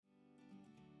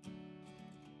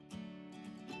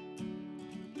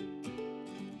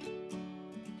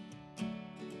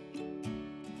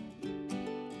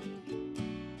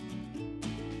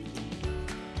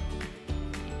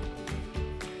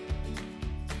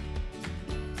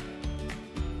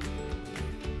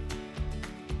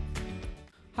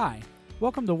Hi,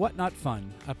 welcome to What Not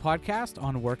Fun, a podcast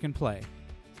on work and play.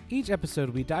 Each episode,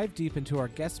 we dive deep into our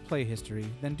guests' play history,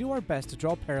 then do our best to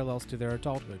draw parallels to their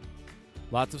adulthood.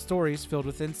 Lots of stories filled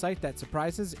with insight that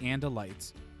surprises and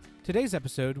delights. Today's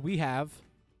episode, we have...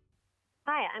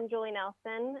 Hi, I'm Julie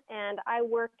Nelson, and I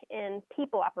work in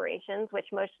people operations, which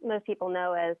most people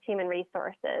know as human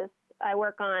resources. I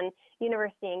work on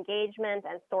university engagement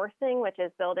and sourcing, which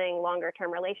is building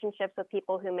longer-term relationships with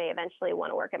people who may eventually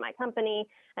want to work at my company.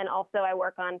 And also I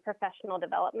work on professional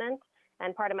development,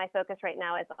 and part of my focus right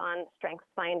now is on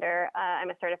StrengthsFinder. I'm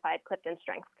a certified Clifton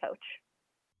Strengths coach.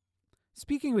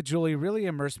 Speaking with Julie really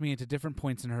immersed me into different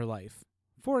points in her life.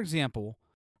 For example,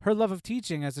 her love of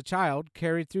teaching as a child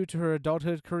carried through to her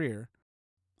adulthood career.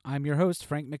 I'm your host,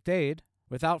 Frank McDade.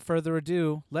 Without further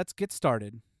ado, let's get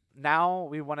started. Now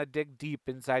we want to dig deep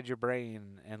inside your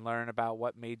brain and learn about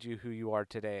what made you who you are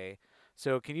today.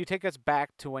 So can you take us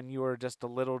back to when you were just a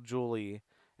little Julie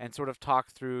and sort of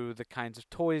talk through the kinds of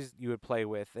toys you would play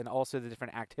with and also the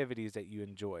different activities that you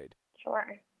enjoyed?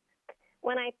 Sure.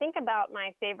 When I think about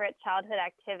my favorite childhood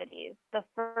activities, the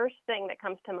first thing that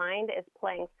comes to mind is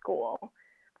playing school.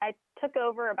 I took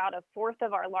over about a fourth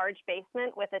of our large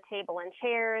basement with a table and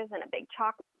chairs and a big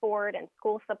chalkboard and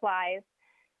school supplies.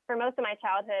 For most of my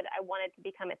childhood, I wanted to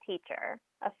become a teacher,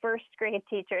 a first grade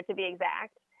teacher to be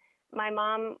exact. My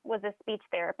mom was a speech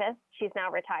therapist. She's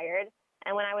now retired.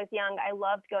 And when I was young, I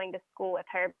loved going to school with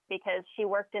her because she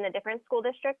worked in a different school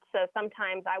district. So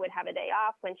sometimes I would have a day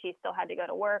off when she still had to go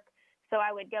to work. So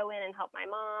I would go in and help my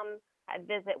mom. I'd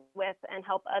visit with and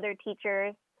help other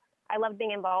teachers. I loved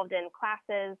being involved in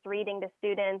classes, reading to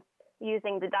students,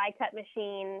 using the die cut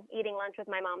machine, eating lunch with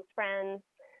my mom's friends.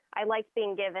 I liked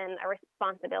being given a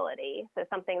responsibility, so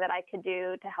something that I could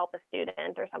do to help a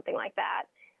student or something like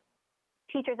that.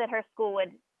 Teachers at her school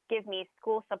would give me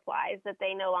school supplies that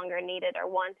they no longer needed or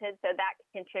wanted, so that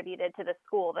contributed to the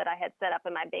school that I had set up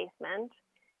in my basement.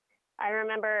 I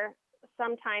remember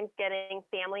sometimes getting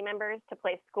family members to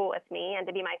play school with me and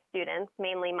to be my students,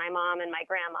 mainly my mom and my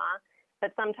grandma,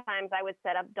 but sometimes I would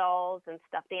set up dolls and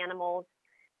stuffed animals.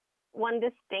 One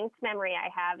distinct memory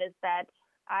I have is that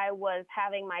I was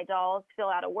having my dolls fill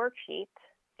out a worksheet,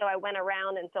 so I went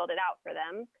around and filled it out for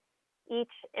them,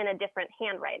 each in a different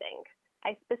handwriting.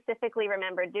 I specifically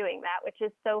remember doing that, which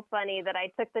is so funny that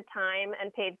I took the time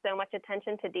and paid so much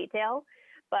attention to detail.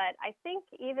 But I think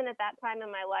even at that time in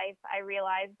my life, I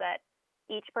realized that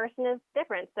each person is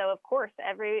different. So of course,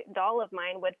 every doll of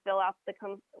mine would fill out the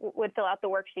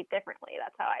worksheet differently.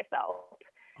 That's how I felt.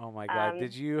 Oh my God.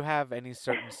 Did you have any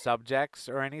certain subjects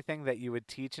or anything that you would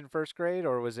teach in first grade,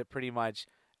 or was it pretty much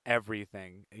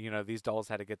everything? You know, these dolls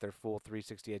had to get their full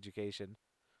 360 education.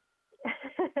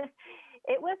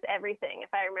 It was everything,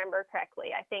 if I remember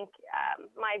correctly. I think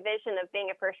my vision of being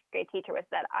a first grade teacher was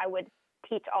that I would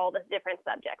teach all the different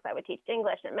subjects. I would teach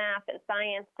English and math and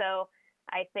science. So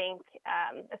I think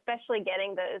especially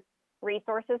getting those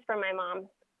resources from my mom's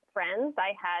friends,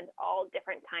 I had all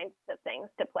different kinds of things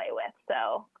to play with.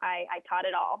 So I taught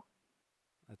it all.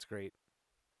 That's great.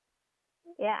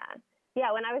 Yeah.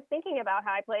 Yeah, when I was thinking about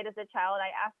how I played as a child,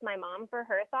 I asked my mom for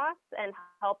her thoughts and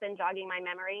help in jogging my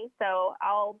memory. So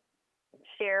I'll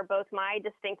share both my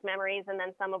distinct memories and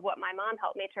then some of what my mom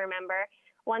helped me to remember.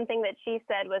 One thing that she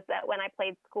said was that when I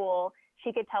played school,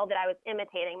 she could tell that I was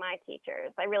imitating my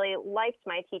teachers. I really liked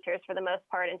my teachers for the most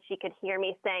part, and she could hear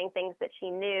me saying things that she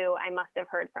knew I must have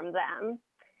heard from them.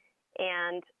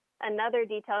 And another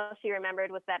detail she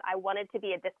remembered was that I wanted to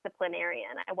be a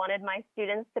disciplinarian. I wanted my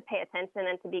students to pay attention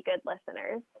and to be good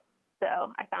listeners.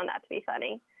 So I found that to be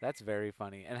funny. That's very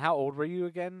funny. And how old were you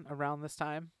again around this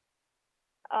time?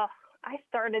 Oh, I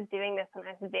started doing this when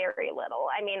I was very little.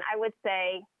 I mean, I would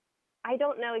say, I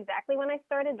don't know exactly when I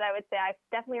started, but I would say I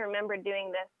definitely remember doing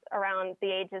this around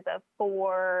the ages of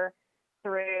 4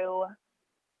 through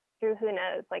who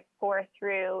knows, like 4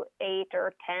 through 8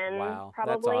 or 10, Wow, that's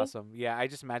probably. awesome. Yeah, I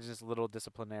just imagine this little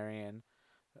disciplinarian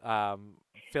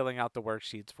filling out the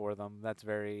worksheets for them. It's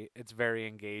very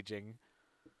engaging.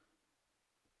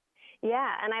 Yeah,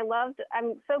 and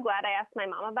I'm so glad I asked my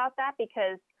mom about that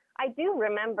because I do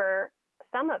remember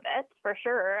some of it for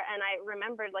sure, and I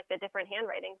remembered like the different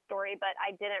handwriting story, but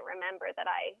I didn't remember that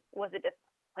I was a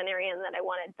disciplinarian, that I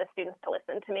wanted the students to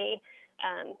listen to me.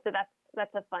 So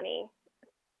that's a funny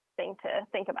thing to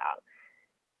think about.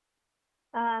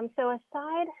 So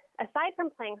aside from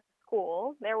playing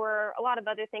school, there were a lot of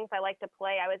other things I liked to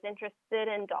play. I was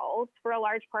interested in dolls for a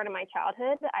large part of my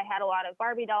childhood. I had a lot of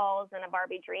Barbie dolls and a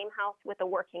Barbie dream house with a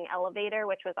working elevator,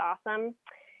 which was awesome.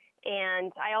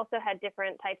 And I also had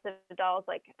different types of dolls,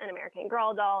 like an American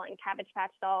Girl doll and Cabbage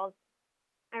Patch dolls.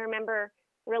 I remember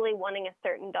really wanting a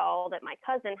certain doll that my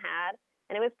cousin had,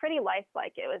 and it was pretty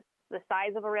lifelike. It was the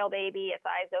size of a real baby, its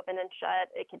eyes open and shut.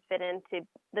 It could fit into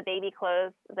the baby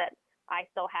clothes that I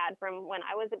still had from when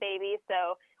I was a baby.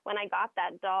 So when I got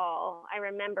that doll, I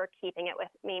remember keeping it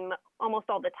with me almost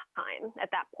all the time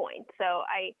at that point. So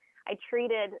I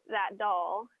treated that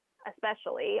doll,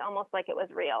 especially, almost like it was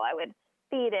real. I would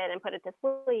feed it and put it to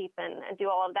sleep and do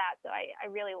all of that. So I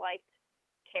really liked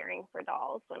caring for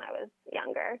dolls when I was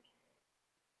younger.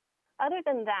 Other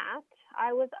than that,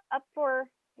 I was up for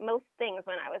most things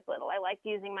when I was little. I liked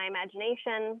using my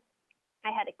imagination.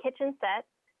 I had a kitchen set,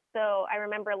 so I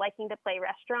remember liking to play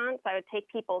restaurants. I would take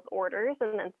people's orders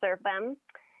and then serve them.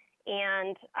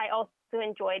 And I also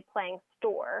enjoyed playing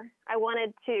store. I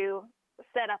wanted to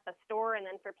set up a store and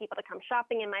then for people to come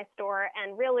shopping in my store.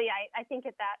 And really, I think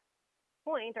at that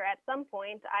point or at some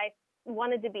point, I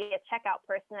wanted to be a checkout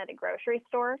person at a grocery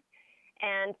store.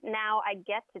 And now I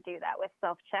get to do that with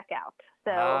self checkout.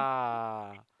 So,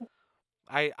 Ah,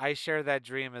 I share that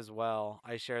dream as well.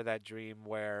 I share that dream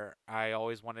where I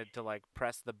always wanted to like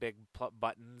press the big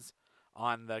buttons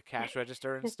on the cash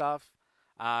register and stuff.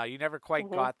 You never quite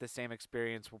mhm. got the same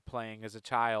experience with playing as a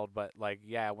child, but like,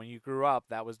 yeah, when you grew up,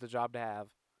 that was the job to have.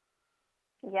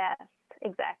 Yes,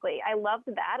 exactly. I loved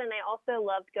that. And I also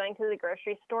loved going to the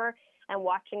grocery store and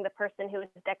watching the person who was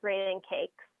decorating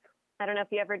cakes. I don't know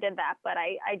if you ever did that, but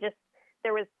I just,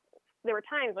 there was, there were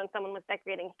times when someone was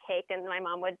decorating a cake and my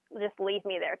mom would just leave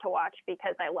me there to watch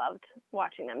because I loved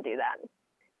watching them do that.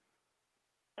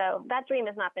 So that dream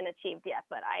has not been achieved yet,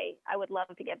 but I would love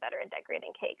to get better at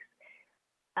decorating cakes.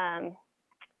 Um,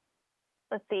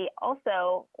 let's see.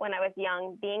 Also, when I was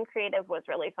young, being creative was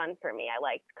really fun for me. I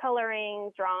liked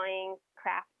coloring, drawing,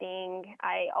 crafting.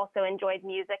 I also enjoyed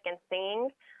music and singing.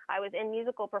 I was in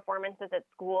musical performances at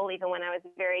school even when I was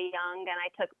very young, and I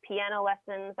took piano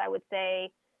lessons, I would say,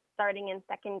 starting in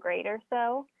second grade or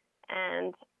so.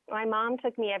 And my mom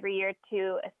took me every year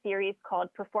to a series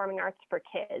called Performing Arts for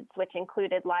Kids, which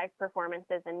included live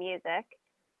performances and music.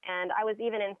 And I was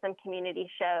even in some community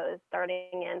shows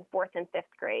starting in fourth and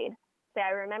fifth grade. So I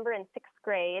remember in sixth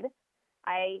grade,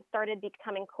 I started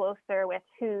becoming closer with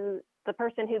the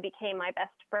person who became my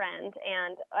best friend.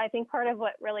 And I think part of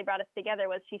what really brought us together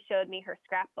was she showed me her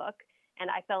scrapbook and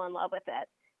I fell in love with it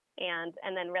and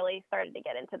then really started to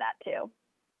get into that too.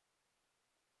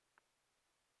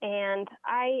 And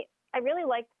I really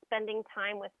liked spending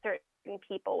time with certain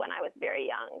people when I was very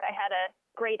young. I had a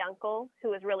great uncle who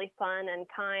was really fun and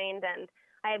kind, and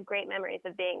I have great memories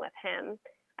of being with him.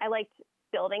 I liked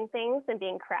building things and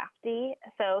being crafty,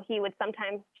 so he would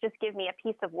sometimes just give me a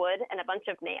piece of wood and a bunch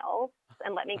of nails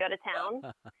and let me go to town.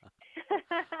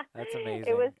 That's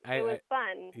it was amazing. it was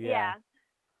fun. Yeah, Yeah.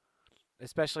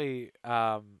 especially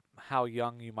how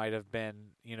young you might have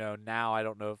been. Now I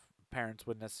don't know if parents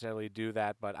would necessarily do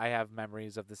that, but I have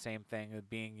memories of the same thing of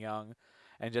being young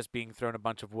and just being thrown a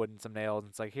bunch of wood and some nails.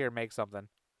 And it's like, here, make something.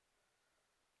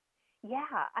 Yeah,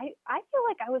 I feel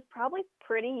like I was probably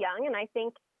pretty young, and I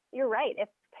think you're right. If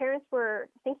parents were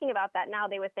thinking about that now,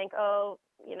 they would think, oh,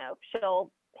 she'll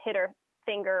hit her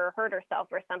finger or hurt herself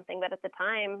or something. But at the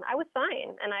time, I was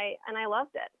fine, and I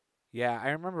loved it. Yeah, I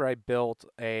remember I built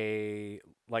a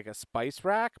spice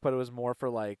rack, but it was more for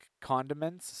like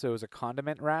condiments. So it was a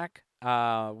condiment rack.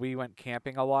 We went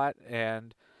camping a lot,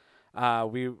 and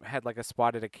we had like a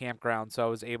spot at a campground, so I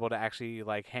was able to actually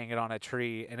like hang it on a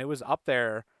tree, and it was up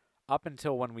there up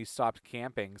until when we stopped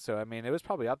camping. So I mean, it was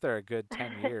probably up there a good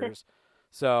 10 years.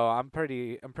 So I'm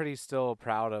pretty still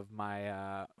proud of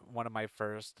my one of my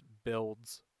first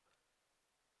builds.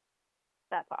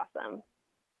 That's awesome.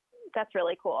 That's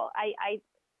really cool. I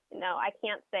no, I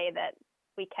can't say that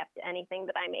we kept anything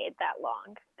that I made that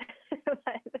long,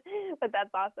 but that's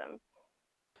awesome.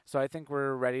 So I think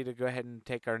we're ready to go ahead and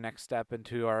take our next step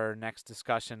into our next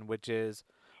discussion, which is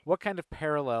what kind of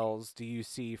parallels do you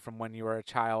see from when you were a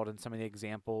child and some of the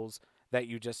examples that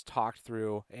you just talked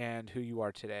through and who you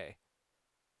are today?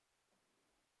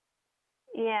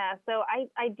 Yeah, so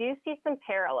I do see some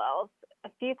parallels. A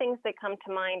few things that come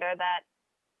to mind are that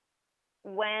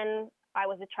when I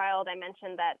was a child, I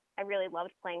mentioned that I really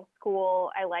loved playing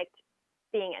school. I liked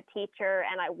being a teacher,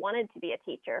 and I wanted to be a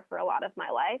teacher for a lot of my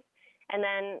life. And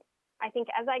then I think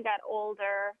as I got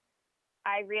older,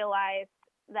 I realized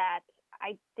that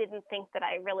I didn't think that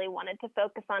I really wanted to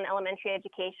focus on elementary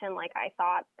education like I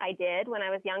thought I did when I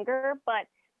was younger. But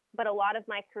a lot of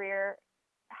my career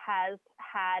has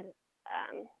had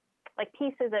like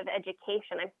pieces of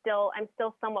education. I'm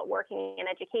still somewhat working in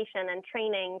education and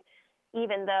training,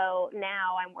 even though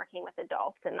now I'm working with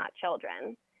adults and not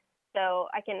children. So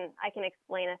I can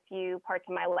explain a few parts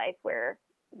of my life where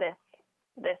this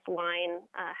this line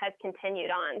has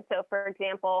continued on. So, for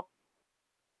example,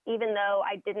 even though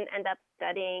I didn't end up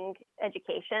studying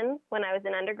education when I was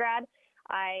in undergrad,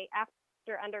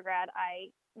 after undergrad, I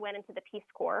went into the Peace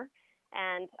Corps,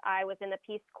 and I was in the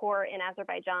Peace Corps in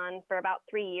Azerbaijan for about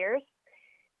 3 years.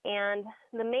 And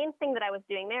the main thing that I was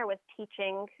doing there was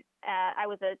teaching. I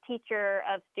was a teacher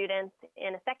of students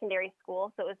in a secondary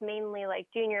school, so it was mainly like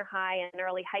junior high and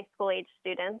early high school age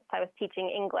students. I was teaching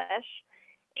English.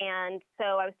 And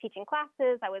so I was teaching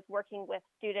classes. I was working with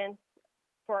students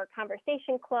for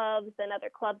conversation clubs and other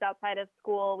clubs outside of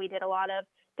school. We did a lot of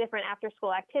different after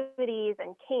school activities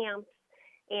and camps.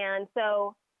 And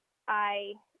so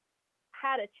I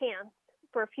had a chance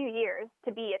for a few years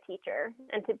to be a teacher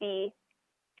and to be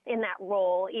in that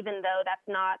role, even though that's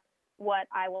not what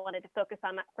I wanted to focus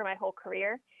on for my whole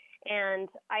career. And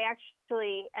I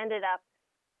actually ended up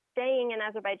staying in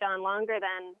Azerbaijan longer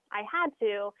than I had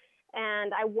to.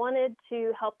 And I wanted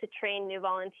to help to train new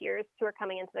volunteers who are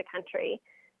coming into the country.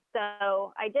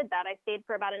 So I did that. I stayed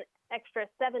for about an extra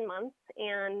 7 months,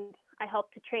 and I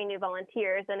helped to train new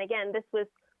volunteers. And again, this was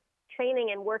training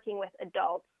and working with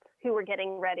adults who were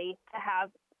getting ready to have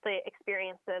the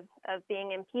experience of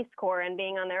being in Peace Corps and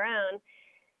being on their own.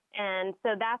 And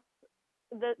so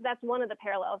that's one of the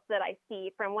parallels that I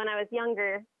see from when I was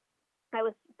younger. I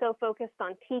was so focused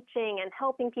on teaching and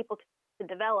helping people to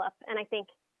develop. And I think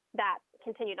that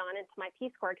continued on into my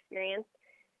Peace Corps experience.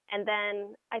 And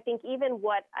then I think even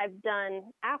what I've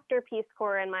done after Peace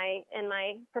Corps in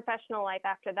my professional life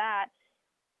after that,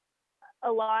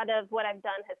 a lot of what I've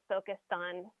done has focused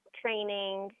on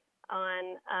training,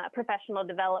 on professional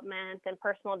development and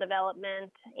personal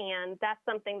development. And that's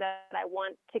something that I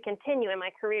want to continue in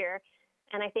my career.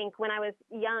 And I think when I was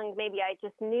young, maybe I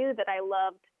just knew that I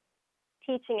loved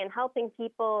teaching and helping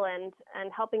people and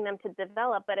helping them to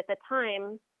develop. But at the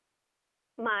time,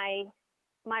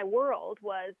 my world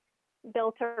was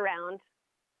built around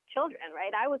children,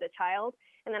 right? I was a child.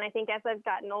 And then I think as I've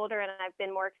gotten older and I've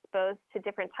been more exposed to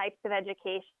different types of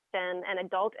education and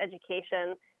adult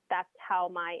education, that's how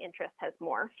my interest has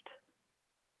morphed.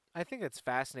 I think it's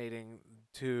fascinating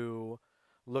to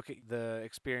look at the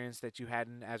experience that you had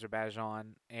in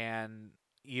Azerbaijan and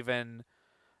even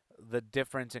the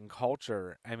difference in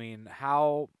culture. I mean,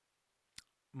 how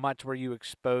much were you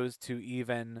exposed to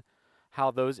even how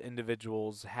those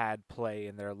individuals had play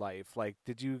in their life? Like,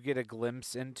 did you get a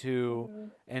glimpse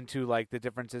into like the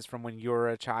differences from when you were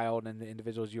a child and the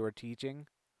individuals you were teaching?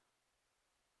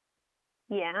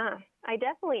 Yeah, I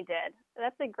definitely did.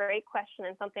 That's a great question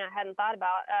and something I hadn't thought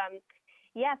about.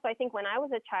 Yeah, so I think when I was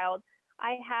a child,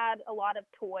 I had a lot of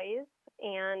toys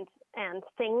and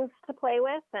things to play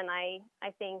with, and I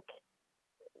think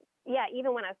yeah,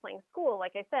 even when I was playing school,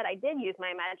 like I said, I did use my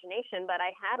imagination, but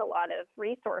I had a lot of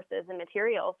resources and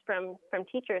materials from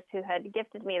teachers who had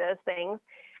gifted me those things.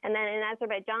 And then in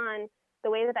Azerbaijan, the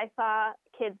way that I saw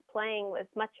kids playing was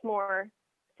much more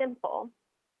simple.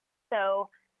 So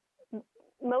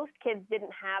most kids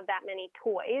didn't have that many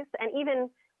toys. And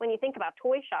even when you think about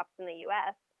toy shops in the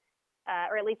US,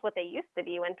 or at least what they used to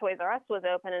be when Toys R Us was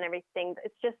open and everything,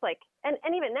 it's just like, and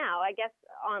even now, I guess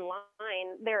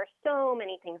online, there are so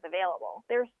many things available.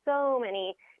 There are so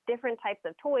many different types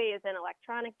of toys and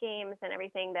electronic games and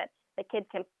everything that the kids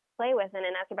can play with. And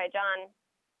in Azerbaijan,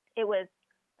 it was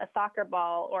a soccer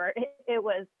ball, or it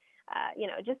was,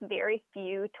 just very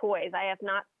few toys.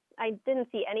 I didn't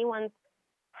see anyone's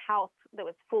house that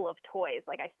was full of toys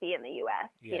like I see in the US.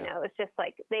 Yeah. It's just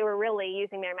like they were really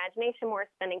using their imagination more,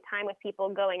 spending time with people,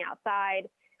 going outside.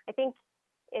 I think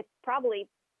it probably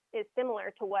is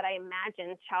similar to what I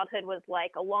imagined childhood was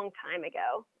like a long time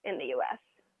ago in the US.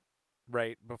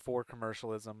 Right, before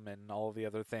commercialism and all the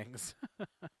other things.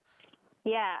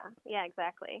 Yeah,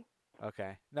 exactly.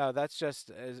 Okay. No, that's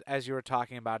just as you were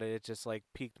talking about it, it just like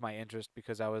piqued my interest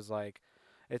because I was like,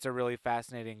 it's a really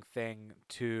fascinating thing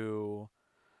to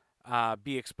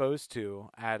be exposed to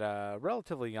at a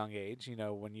relatively young age,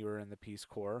 when you were in the Peace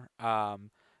Corps.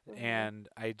 Mm-hmm. And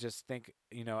I just think,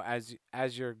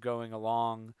 as you're going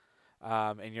along,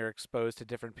 and you're exposed to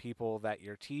different people that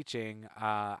you're teaching,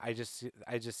 I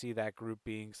just see that group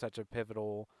being such a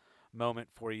pivotal moment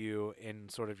for you in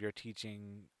sort of your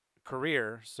teaching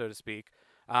career, so to speak.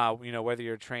 Whether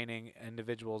you're training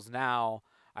individuals now,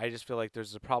 I just feel like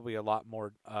there's probably a lot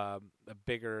more, a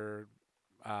bigger,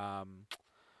 um,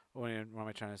 what am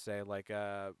I trying to say? Like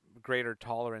a greater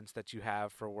tolerance that you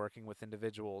have for working with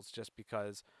individuals, just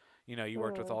because you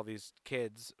worked with Mm. all these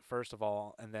kids first of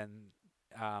all, and then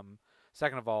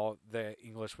second of all, the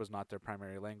English was not their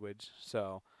primary language,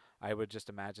 so I would just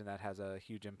imagine that has a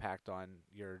huge impact on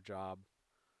your job.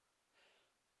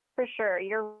 for sure.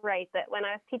 You're right that when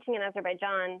I was teaching in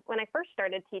Azerbaijan, when I first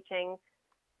started teaching,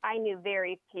 I knew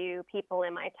very few people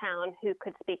in my town who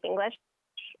could speak English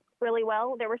really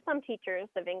well. There were some teachers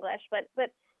of English,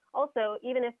 but also,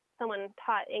 even if someone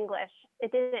taught English,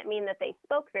 it didn't mean that they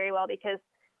spoke very well because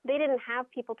they didn't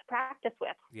have people to practice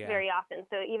with very often.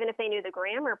 So even if they knew the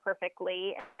grammar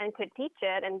perfectly and could teach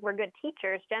it and were good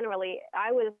teachers, generally, I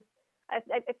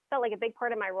felt like a big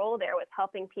part of my role there was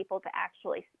helping people to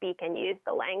actually speak and use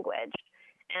the language.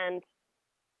 And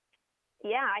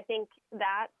yeah, I think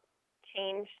that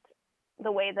changed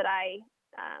the way that I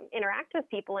interact with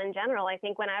people in general. I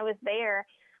think when I was there,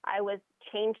 I was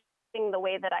changing the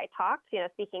way that I talked,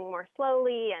 speaking more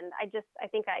slowly. And I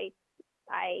think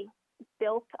I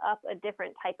built up a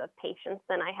different type of patience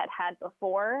than I had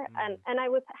before. And I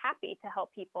was happy to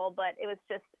help people, but it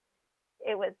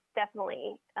was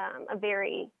definitely a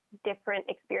very different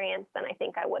experience than I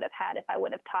think I would have had if I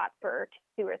would have taught for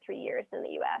 2 or 3 years in the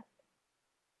U.S.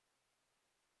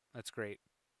 That's great.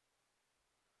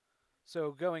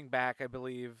 So going back, I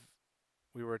believe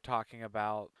we were talking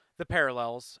about the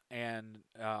parallels, and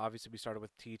obviously we started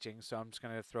with teaching, so I'm just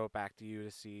going to throw it back to you to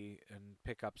see and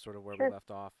pick up sort of where we left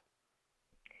off.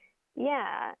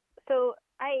 Yeah. So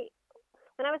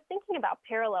when I was thinking about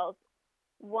parallels,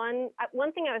 one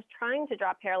thing I was trying to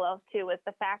draw parallels to was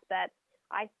the fact that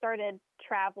I started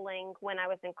traveling when I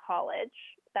was in college.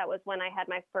 That was when I had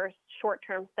my first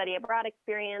short-term study abroad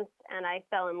experience, and I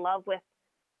fell in love with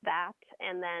that.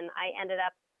 And then I ended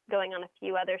up going on a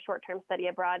few other short-term study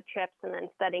abroad trips and then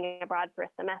studying abroad for a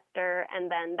semester. And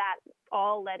then that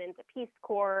all led into Peace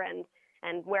Corps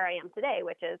and where I am today,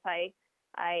 which is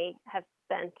I have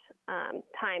spent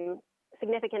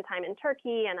significant time in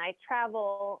Turkey, and I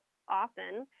travel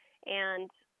often. And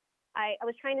I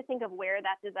was trying to think of where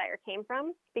that desire came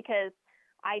from, because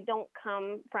I don't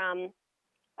come from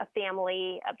a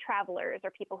family of travelers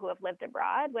or people who have lived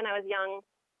abroad. When I was young,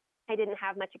 I didn't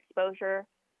have much exposure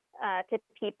to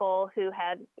people who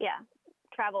had,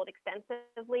 traveled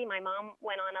extensively. My mom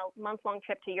went on a month-long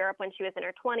trip to Europe when she was in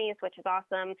her 20s, which is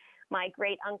awesome. My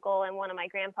great uncle and one of my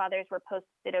grandfathers were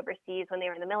posted overseas when they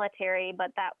were in the military,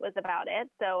 but that was about it.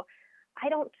 So I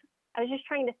was just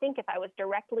trying to think if I was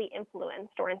directly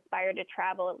influenced or inspired to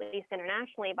travel, at least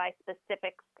internationally, by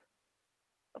specific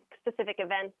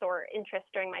events or interests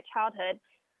during my childhood.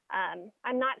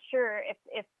 I'm not sure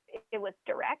if it was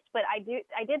direct, but I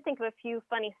did think of a few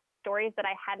funny stories that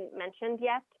I hadn't mentioned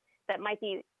yet that might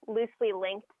be loosely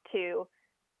linked to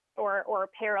or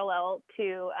parallel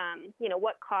to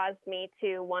what caused me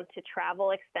to want to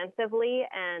travel extensively.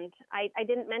 And I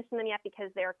didn't mention them yet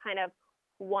because they're kind of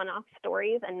one-off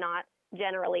stories and not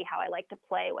generally how I like to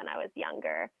play when I was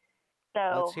younger.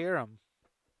 So let's hear them.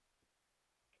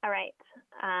 All right.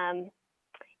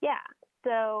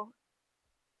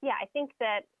 I think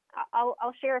that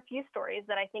I'll share a few stories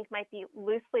that I think might be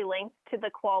loosely linked to the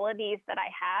qualities that I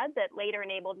had that later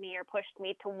enabled me or pushed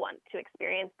me to want to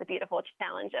experience the beautiful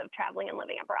challenge of traveling and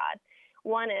living abroad.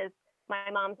 One is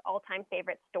my mom's all-time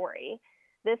favorite story.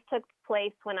 This took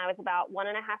place when I was about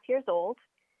 1.5 years old.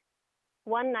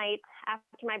 One night,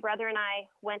 after my brother and I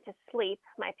went to sleep,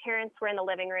 my parents were in the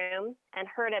living room and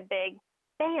heard a big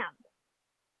bam.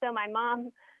 So my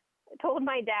mom told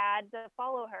my dad to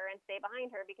follow her and stay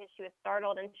behind her because she was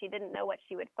startled and she didn't know what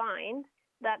she would find.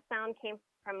 That sound came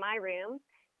from my room.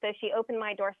 So she opened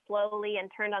my door slowly and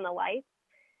turned on the lights,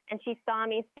 and she saw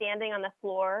me standing on the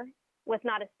floor with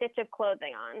not a stitch of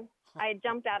clothing on. I had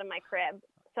jumped out of my crib.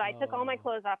 So I took all my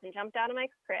clothes off and jumped out of my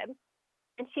crib.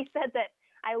 And she said that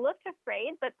I looked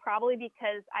afraid, but probably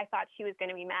because I thought she was going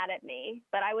to be mad at me,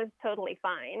 but I was totally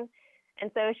fine. And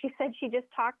so she said she just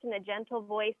talked in a gentle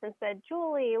voice and said,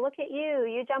 "Julie, look at you.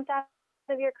 You jumped out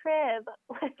of your crib.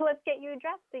 Let's get you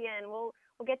dressed again. We'll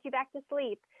get you back to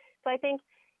sleep." So I think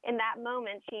in that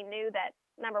moment, she knew that,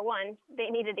 number one, they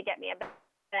needed to get me a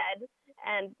bed.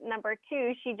 And number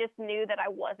two, she just knew that I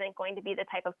wasn't going to be the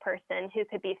type of person who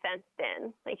could be fenced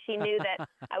in. Like, she knew that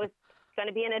I was going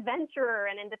to be an adventurer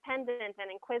and independent and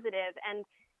inquisitive. And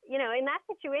in that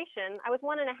situation, I was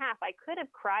 1.5. I could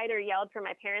have cried or yelled for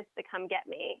my parents to come get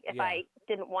me if I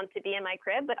didn't want to be in my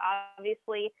crib. But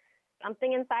obviously,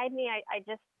 something inside me, I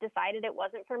just decided it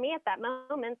wasn't for me at that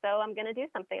moment. So I'm going to do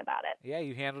something about it. Yeah,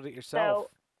 you handled it yourself.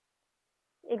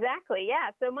 So, exactly.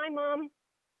 Yeah. So my mom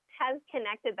has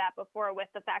connected that before with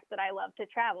the fact that I love to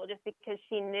travel, just because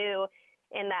she knew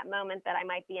in that moment that I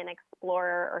might be an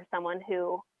explorer or someone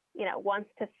who, wants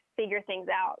to figure things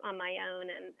out on my own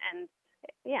and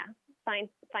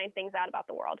find things out about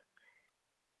the world.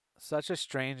 Such a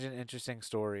strange and interesting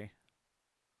story.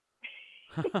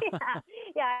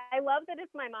 Yeah, I love that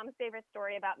it's my mom's favorite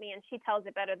story about me, and she tells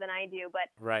it better than I do. But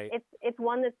Right. it's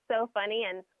one that's so funny,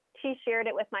 and she shared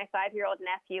it with my 5-year-old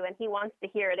nephew, and he wants to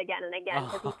hear it again and again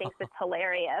because he thinks it's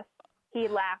hilarious. He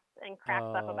laughs and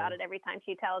cracks up about Oh. it every time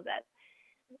she tells it.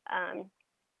 Um,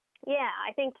 yeah,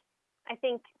 I think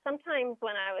sometimes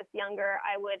when I was younger,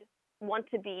 I would want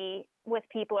to be with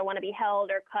people or want to be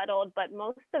held or cuddled, but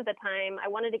most of the time I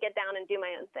wanted to get down and do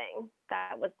my own thing.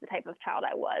 That was the type of child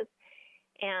I was.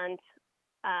 And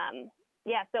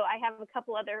yeah, so I have a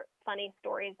couple other funny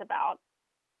stories about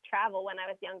travel when I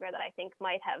was younger that I think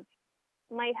might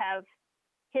have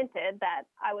hinted that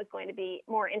I was going to be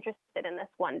more interested in this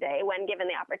one day when given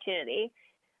the opportunity.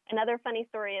 Another funny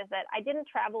story is that I didn't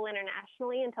travel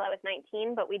internationally until I was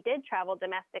 19, but we did travel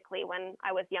domestically when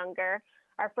I was younger.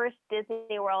 Our first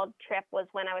Disney World trip was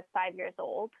when I was 5 years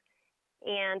old,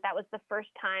 and that was the first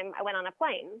time I went on a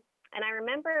plane. And I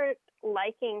remember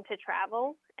liking to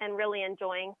travel and really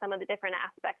enjoying some of the different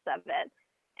aspects of it.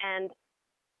 And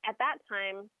at that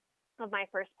time of my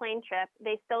first plane trip,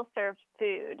 they still served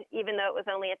food, even though it was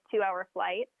only a 2 hour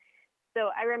flight.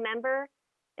 So I remember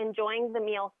enjoying the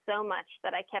meal so much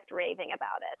that I kept raving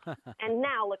about it. And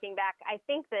now looking back, I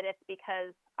think that it's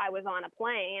because I was on a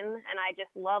plane and I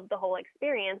just loved the whole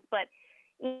experience. But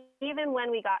even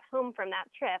when we got home from that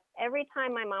trip, every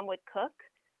time my mom would cook,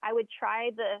 I would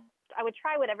try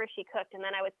whatever she cooked, and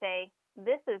then I would say,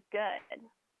 "This is good,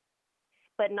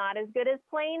 but not as good as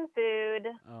plain food."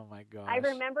 Oh my I gosh.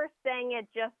 remember saying it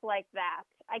just like that.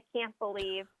 I can't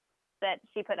believe that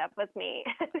she put up with me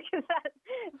because that's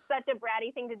such a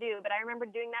bratty thing to do. But I remember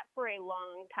doing that for a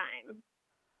long time.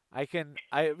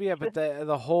 Yeah, but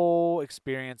the whole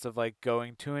experience of like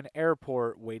going to an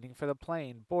airport, waiting for the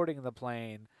plane, boarding the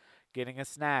plane, getting a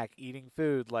snack, eating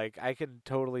food, like I can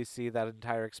totally see that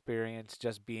entire experience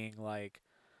just being like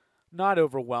not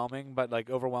overwhelming, but like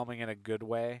overwhelming in a good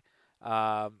way.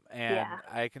 Yeah. And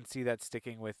I can see that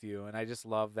sticking with you. And I just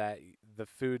love that the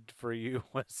food for you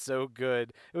was so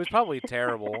good. It was probably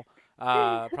terrible,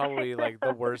 probably like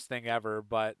the worst thing ever,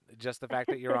 but just the fact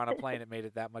that you're on a plane, it made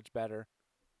it that much better.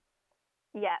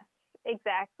 Yes,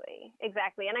 exactly,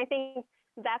 exactly. And I think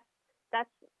that's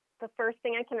the first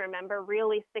thing I can remember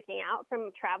really sticking out from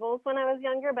travels when I was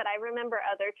younger. But I remember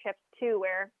other trips too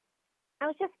where I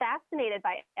was just fascinated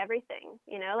by everything.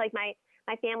 Like my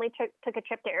family took a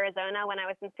trip to Arizona when I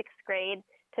was in sixth grade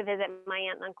to visit my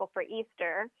aunt and uncle for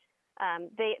Easter.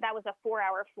 That was a 4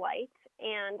 hour flight,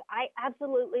 and I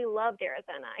absolutely loved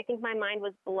Arizona. I think my mind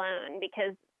was blown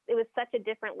because it was such a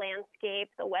different landscape.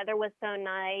 The weather was so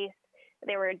nice.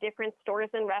 There were different stores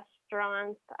and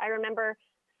restaurants. I remember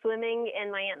swimming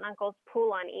in my aunt and uncle's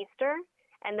pool on Easter,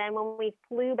 and then when we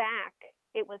flew back,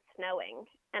 it was snowing,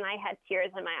 and I had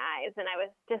tears in my eyes, and I was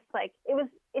just like, it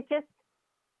just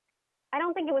I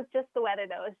don't think it was just the weather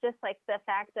though. It was just like the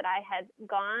fact that I had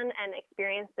gone and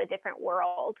experienced a different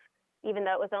world, even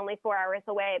though it was only 4 hours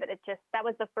away. But that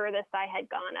was the furthest I had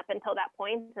gone up until that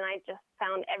point, and I just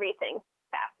found everything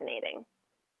fascinating.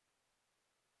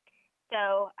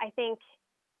 So I think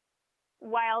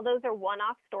while those are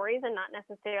one-off stories and not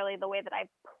necessarily the way that I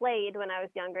played when I was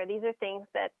younger, these are things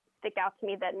that stick out to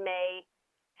me that may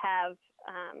have,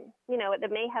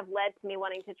 that may have led to me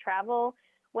wanting to travel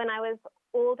when I was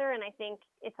older. And I think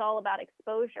it's all about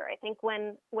exposure. I think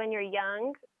when you're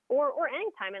young, or any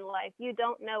time in life, you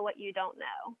don't know what you don't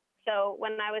know. So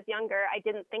when I was younger, I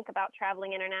didn't think about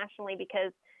traveling internationally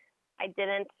because I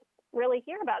didn't really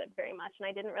hear about it very much and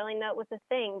I didn't really know it was a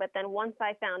thing. But then once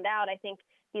I found out, I think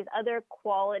these other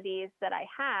qualities that I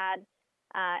had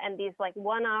and these like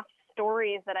one off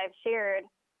stories that I've shared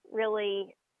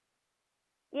really,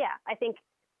 yeah, I think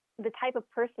the type of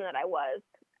person that I was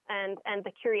and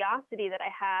the curiosity that I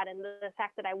had and the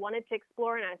fact that I wanted to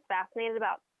explore and I was fascinated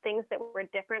about things that were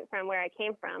different from where I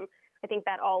came from, I think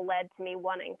that all led to me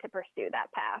wanting to pursue that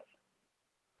path.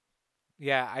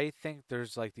 Yeah, I think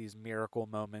there's like these miracle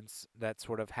moments that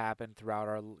sort of happen throughout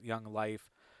our young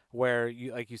life where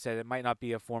you like you said it might not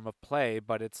be a form of play,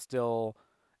 but it's still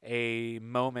a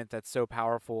moment that's so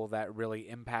powerful that really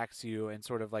impacts you and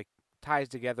sort of like ties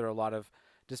together a lot of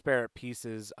disparate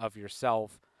pieces of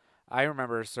yourself. I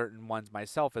remember certain ones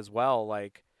myself as well,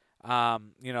 like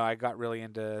I got really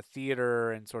into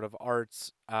theater and sort of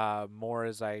arts more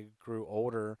as I grew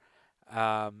older,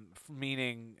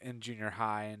 meaning in junior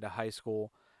high into high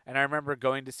school. And I remember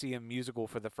going to see a musical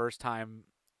for the first time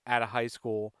at a high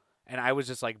school, and I was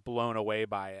just like blown away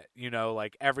by it.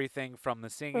 Like everything from the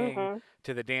singing Mhm.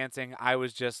 to the dancing, I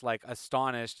was just like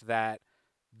astonished that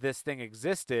this thing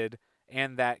existed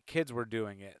and that kids were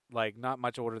doing it, like not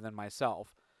much older than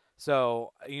myself.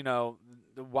 So,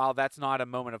 while that's not a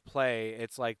moment of play,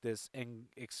 it's like this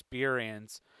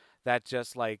experience that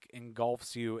just like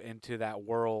engulfs you into that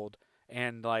world.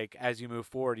 And like as you move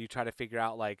forward, you try to figure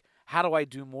out like, how do I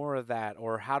do more of that,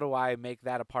 or how do I make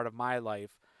that a part of my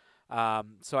life?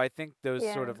 So I think those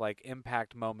sort Yeah. of like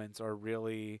impact moments are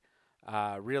really,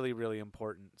 really, really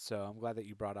important. So I'm glad that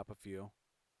you brought up a few.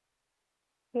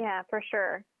 Yeah, for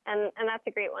sure. And that's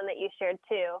a great one that you shared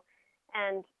too.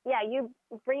 And yeah, you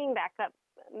bringing back up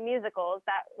musicals,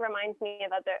 that reminds me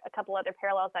of a couple other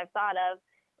parallels I've thought of.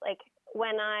 Like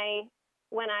when I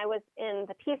was in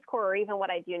the Peace Corps, or even what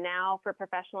I do now for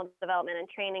professional development and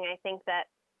training, I think that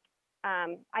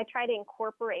I try to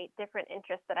incorporate different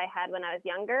interests that I had when I was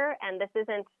younger. And this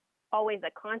isn't always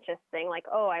a conscious thing, like,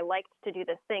 oh, I liked to do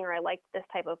this thing, or I liked this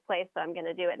type of play, so I'm going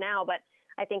to do it now. But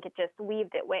I think it just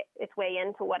weaved its way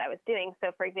into what I was doing.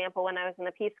 So, for example, when I was in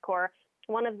the Peace Corps,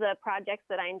 one of the projects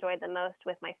that I enjoyed the most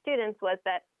with my students was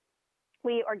that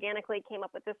we organically came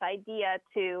up with this idea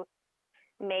to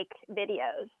make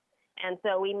videos. And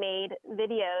so we made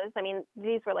videos. I mean,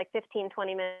 these were like 15,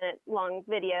 20-minute long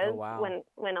Oh videos wow.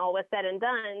 when all was said and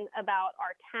done about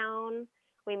our town.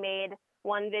 We made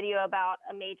one video about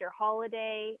a major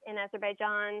holiday in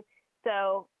Azerbaijan.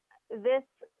 So this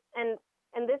and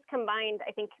and this combined,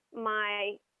 I think,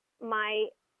 my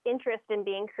interest in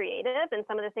being creative and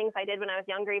some of the things I did when I was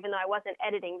younger, even though I wasn't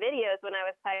editing videos when I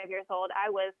was 5 years old, I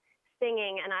was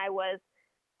singing and I was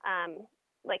um,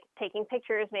 like taking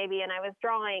pictures maybe, and I was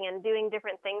drawing and doing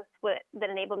different things that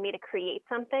enabled me to create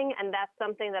something. And that's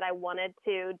something that I wanted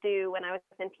to do when I was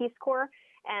in Peace Corps.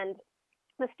 And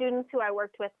the students who I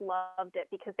worked with loved it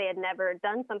because they had never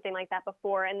done something like that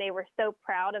before, and they were so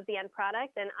proud of the end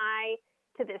product. And I,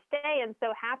 to this day, am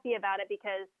so happy about it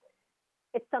because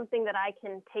it's something that I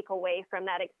can take away from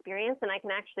that experience, and I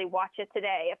can actually watch it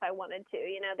today if I wanted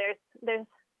to. There's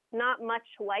not much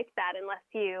like that unless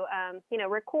you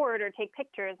record or take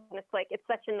pictures, and it's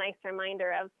such a nice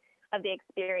reminder of the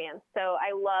experience. So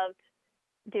I loved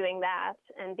doing that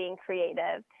and being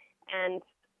creative. And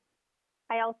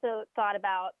I also thought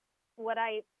about what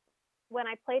I when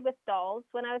I played with dolls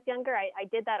when I was younger. I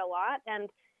did that a lot, and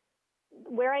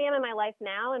where I am in my life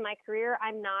now in my career,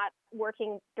 I'm not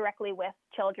working directly with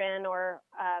children, or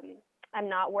I'm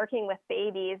not working with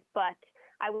babies, but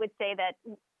I would say that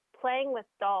playing with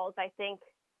dolls, I think,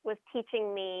 was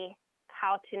teaching me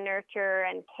how to nurture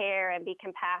and care and be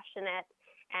compassionate.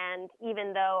 And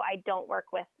even though I don't work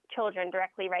with children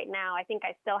directly right now, I think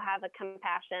I still have a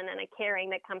compassion and a caring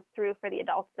that comes through for the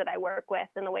adults that I work with,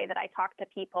 and the way that I talk to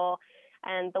people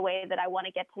and the way that I want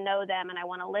to get to know them and I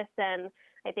want to listen.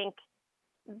 I think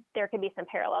there could be some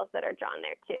parallels that are drawn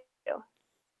there too.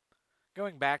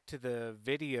 Going back to the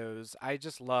videos, I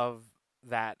just love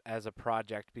that as a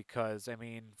project because I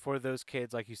mean, for those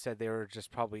kids, like you said, they were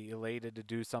just probably elated to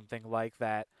do something like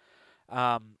that.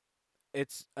 Um,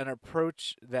 it's an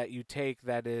approach that you take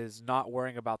that is not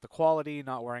worrying about the quality,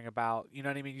 not worrying about, you know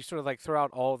what I mean? You sort of like throw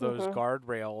out all those Mm-hmm.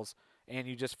 guardrails and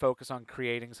you just focus on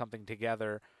creating something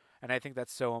together. And I think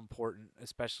that's so important,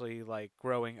 especially like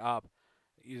growing up.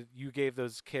 You gave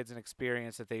those kids an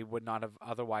experience that they would not have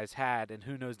otherwise had, and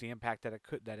who knows the impact that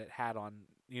it had on,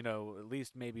 at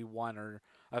least maybe one or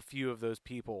a few of those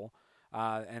people,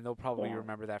 and they'll probably Yeah.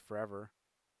 remember that forever.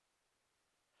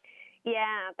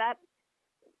 Yeah, that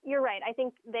you're right. I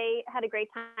think they had a great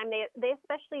time. They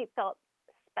especially felt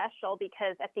special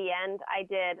because at the end I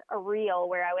did a reel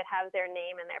where I would have their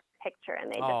name and their picture,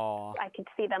 and Oh, I could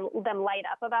see them light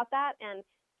up about that. And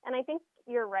I think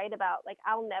you're right about, like,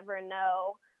 I'll never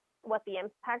know what the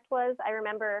impact was. I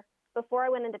remember before I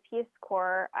went into Peace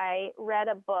Corps, I read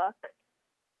a book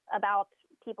about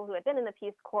people who had been in the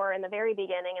Peace Corps in the very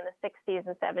beginning in the 60s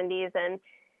and 70s,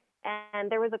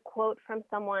 and there was a quote from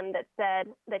someone that said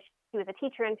that she was a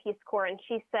teacher in Peace Corps, and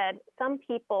she said some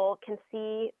people can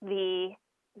see the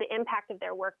impact of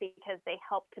their work because they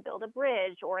help to build a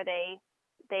bridge, or they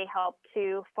help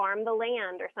to farm the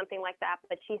land or something like that.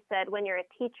 But she said, when you're a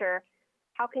teacher,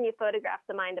 how can you photograph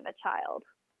the mind of a child?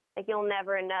 Like, you'll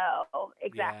never know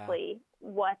yeah. exactly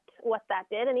what that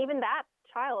did, and even that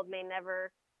child may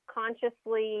never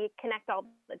consciously connect all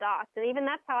the dots. And even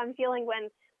that's how I'm feeling when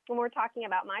we're talking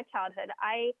about my childhood.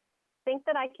 I think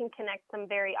that I can connect some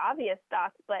very obvious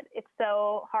dots, but it's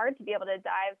so hard to be able to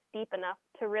dive deep enough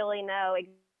to really know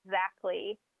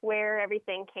exactly where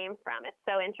everything came from. It's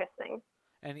so interesting.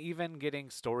 And even getting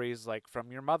stories like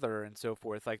from your mother and so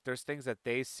forth, like there's things that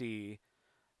they see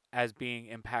as being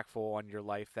impactful on your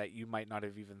life that you might not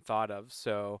have even thought of.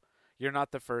 So you're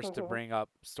not the first to Mm-hmm. bring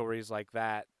up stories like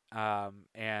that.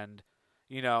 And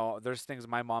there's things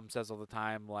my mom says all the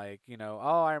time, like,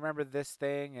 oh, I remember this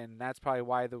thing, and that's probably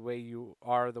why the way you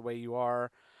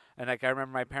are. And like, I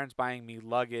remember my parents buying me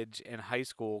luggage in high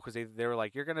school because they were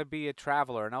like, you're going to be a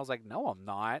traveler. And I was like, no, I'm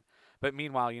not. But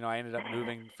meanwhile, I ended up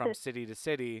moving from city to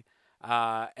city.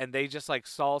 And they just like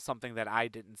saw something that I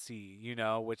didn't see,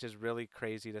 which is really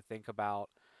crazy to think about.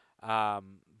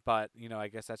 But, I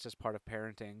guess that's just part of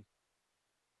parenting.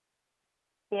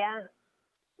 Yeah.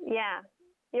 Yeah.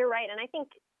 You're right. And I think,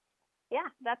 yeah,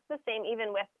 that's the same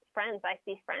even with friends. I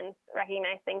see friends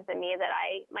recognize things in me that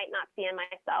I might not see in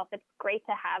myself. It's great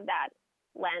to have that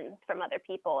lens from other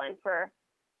people and to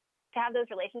have those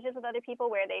relationships with other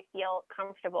people where they feel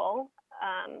comfortable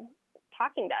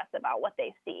talking to us about what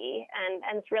they see. And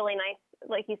it's really nice,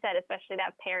 like you said, especially to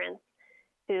have parents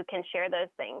who can share those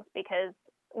things, because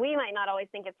we might not always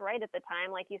think it's right at the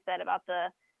time, like you said about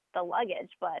the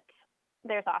luggage, but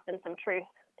there's often some truth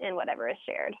in whatever is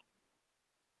shared.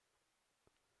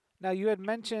 Now, you had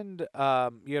mentioned,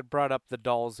 you had brought up the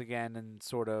dolls again and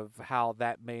sort of how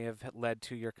that may have led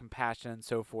to your compassion and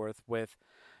so forth with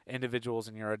individuals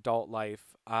in your adult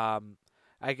life.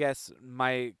 I guess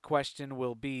my question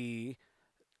will be,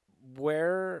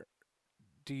 where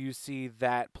do you see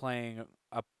that playing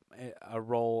a, a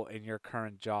role in your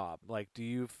current job? Like, do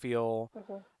you feel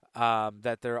Mm-hmm.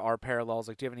 that there are parallels?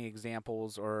 Like, do you have any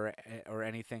examples or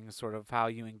anything sort of how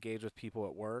you engage with people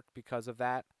at work because of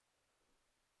that?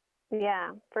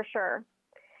 Yeah, for sure.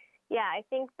 Yeah, I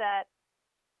think that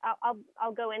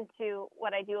I'll go into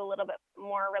what I do a little bit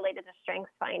more related to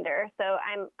Strengths Finder. So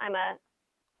I'm a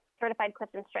certified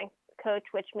Clifton Strength coach,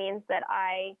 which means that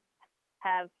I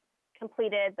have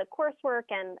completed the coursework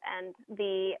and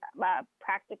the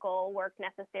practical work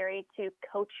necessary to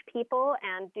coach people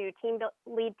and do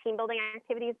lead team building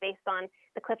activities based on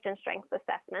the Clifton Strengths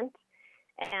Assessment.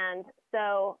 And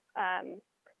so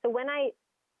when I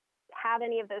have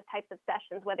any of those types of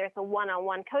sessions, whether it's a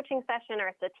one-on-one coaching session or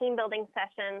it's a team building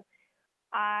session,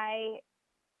 I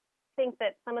think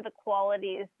that some of the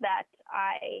qualities that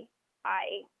I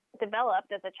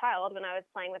developed as a child when I was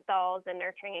playing with dolls and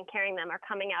nurturing and caring them are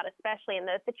coming out, especially in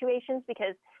those situations,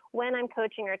 because when I'm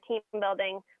coaching or team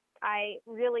building, I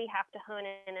really have to hone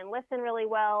in and listen really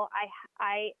well.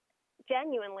 I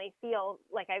genuinely feel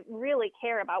like I really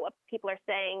care about what people are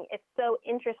saying. It's so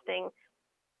interesting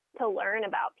to learn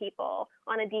about people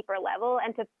on a deeper level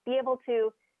and to be able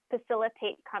to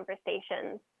facilitate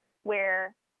conversations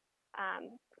where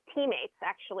teammates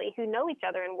actually who know each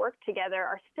other and work together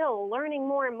are still learning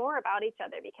more and more about each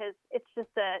other, because it's just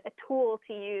a tool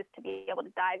to use to be able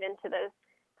to dive into those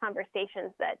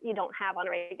conversations that you don't have on a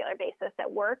regular basis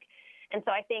at work. And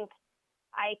so I think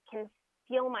I can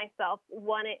feel myself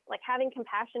like having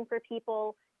compassion for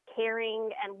people, caring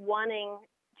and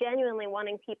genuinely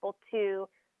wanting people to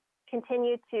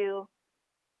continue to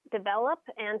develop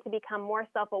and to become more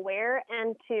self-aware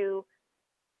and to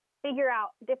figure out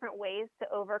different ways to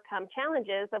overcome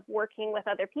challenges of working with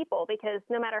other people, because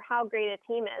no matter how great a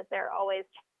team is, there are always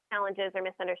challenges or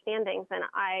misunderstandings. And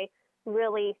I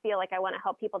really feel like I want to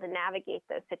help people to navigate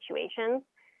those situations.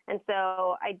 And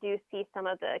so I do see some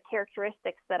of the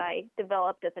characteristics that I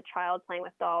developed as a child playing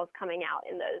with dolls coming out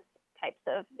in those types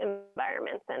of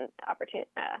environments and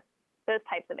those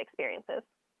types of experiences.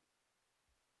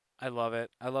 I love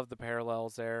it. I love the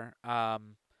parallels there. I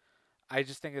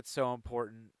just think it's so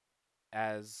important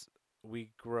as we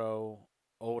grow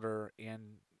older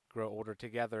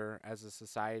together as a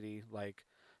society, like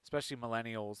especially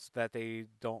millennials, that they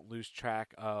don't lose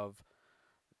track of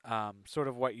sort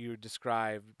of what you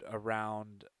described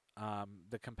around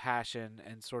the compassion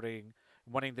and sort of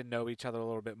wanting to know each other a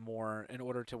little bit more in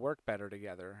order to work better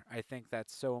together. I think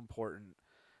that's so important.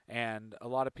 And a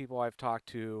lot of people I've talked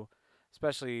to,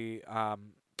 especially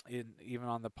even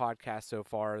on the podcast so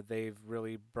far, they've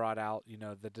really brought out,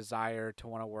 the desire to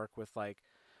want to work with, like,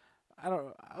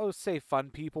 I would say fun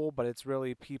people, but it's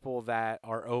really people that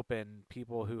are open,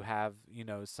 people who have,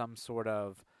 some sort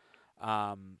of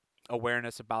um,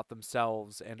 awareness about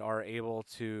themselves and are able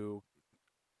to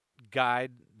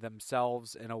guide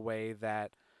themselves in a way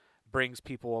that brings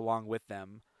people along with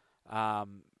them.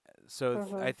 Um, I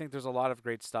Mm-hmm. think there's a lot of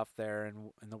great stuff there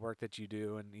in the work that you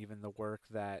do, and even the work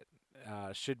that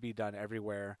should be done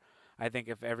everywhere. I think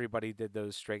if everybody did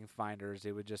those strength finders,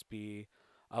 it would just be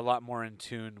a lot more in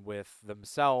tune with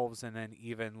themselves, and then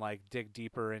even like dig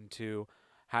deeper into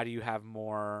how do you have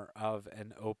more of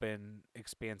an open,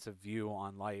 expansive view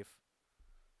on life.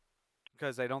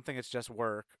 Because I don't think it's just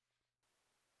work.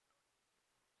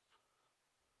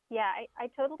 Yeah, I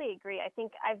totally agree. I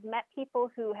think I've met people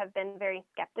who have been very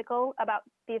skeptical about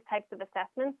these types of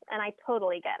assessments, and I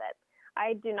totally get it.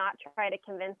 I do not try to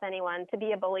convince anyone to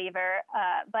be a believer,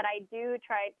 but I do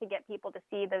try to get people to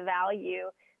see the value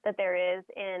that there is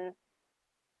in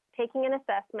taking an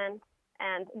assessment,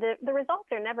 and the results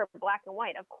are never black and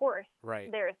white. Of course,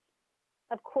 Right.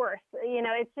 of course,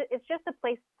 it's just a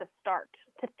place to start,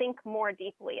 to think more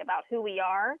deeply about who we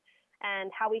are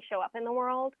and how we show up in the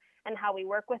world and how we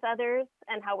work with others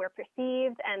and how we're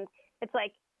perceived. And it's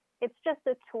like, it's just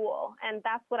a tool. And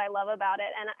that's what I love about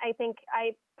it. And I think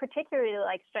I particularly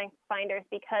like Strengths Finders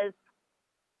because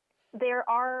there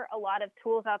are a lot of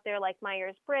tools out there like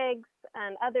Myers-Briggs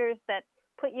and others that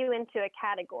put you into a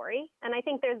category. And I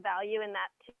think there's value in that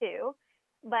too.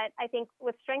 But I think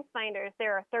with Strengths Finders,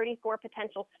 there are 34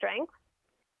 potential strengths.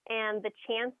 And the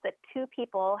chance that two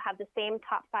people have the same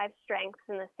top 5 strengths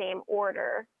in the same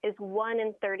order is 1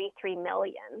 in 33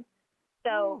 million.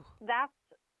 So that's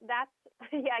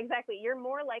yeah, exactly. You're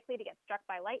more likely to get struck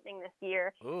by lightning this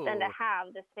year than to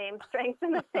have the same strengths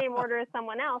in the same order as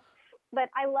someone else. But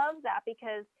I love that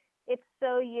because it's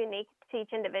so unique to each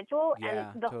individual.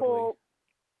 Yeah, And the totally.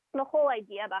 whole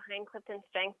idea behind Clifton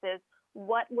Strengths is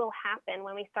what will happen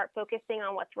when we start focusing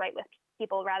on what's right with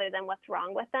people rather than what's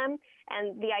wrong with them.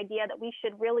 And the idea that we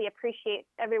should really appreciate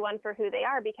everyone for who they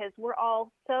are because we're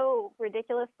all so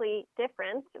ridiculously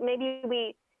different. Maybe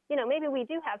we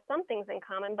do have some things in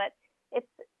common, but it's,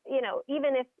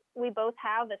 even if we both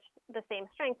have the same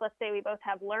strength, let's say we both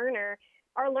have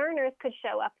our learners could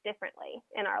show up differently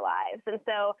in our lives. And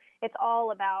so it's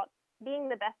all about being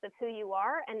the best of who you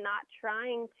are and not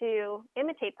trying to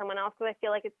imitate someone else. Because I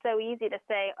feel like it's so easy to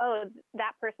say, oh,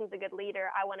 that person's a good leader,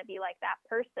 I want to be like that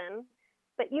person.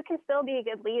 But you can still be a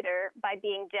good leader by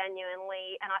being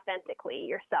genuinely and authentically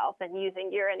yourself and using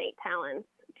your innate talents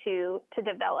to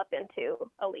develop into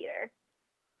a leader.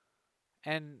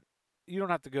 And you don't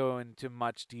have to go into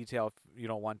much detail if you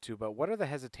don't want to, but what are the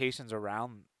hesitations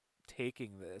around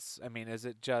taking this? I mean, is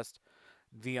it just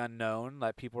the unknown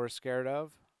that people are scared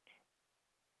of?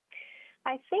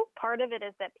 I think part of it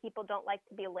is that people don't like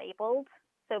to be labeled.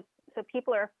 So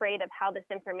people are afraid of how this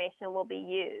information will be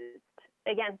used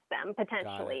against them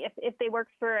potentially. If they work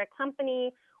for a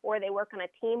company or they work on a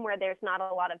team where there's not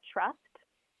a lot of trust,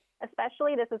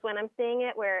 especially this is when I'm seeing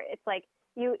it where it's like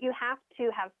you have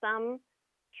to have some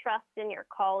trust in your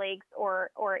colleagues or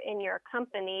in your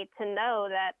company to know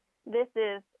that this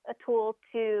is a tool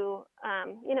to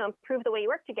improve the way you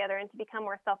work together and to become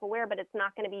more self-aware, but it's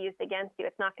not going to be used against you.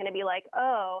 It's not going to be like,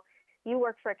 oh, you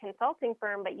work for a consulting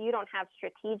firm, but you don't have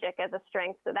strategic as a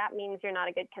strength, so that means you're not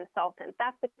a good consultant.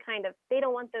 That's they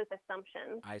don't want those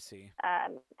assumptions. I see.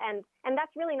 And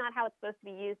that's really not how it's supposed to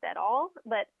be used at all.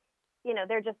 But,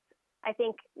 they're just, I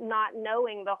think, not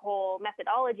knowing the whole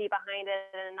methodology behind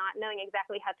it and not knowing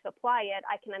exactly how to apply it,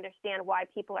 I can understand why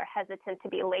people are hesitant to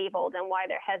be labeled and why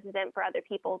they're hesitant for other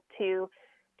people to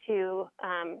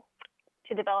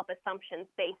develop assumptions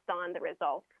based on the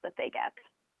results that they get.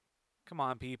 Come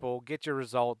on, people, get your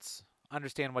results.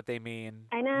 Understand what they mean.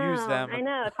 I know. Use them.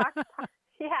 Talk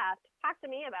to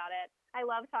me about it. I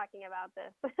love talking about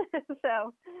this.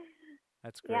 So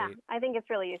That's great. yeah, I think it's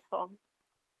really useful.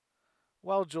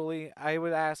 Well, Julie, I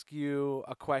would ask you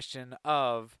a question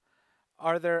of,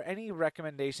 are there any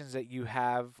recommendations that you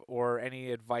have or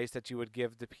any advice that you would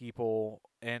give to people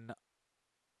in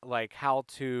like how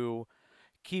to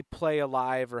keep play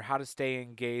alive or how to stay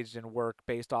engaged in work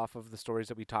based off of the stories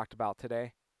that we talked about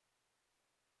today?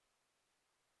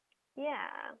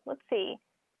 Yeah, let's see.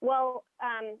 Well,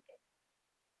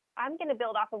 I'm going to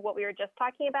build off of what we were just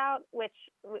talking about, which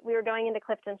we were going into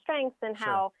Clifton Strengths and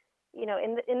how,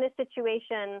 in this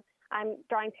situation, I'm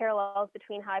drawing parallels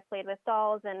between how I played with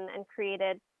dolls and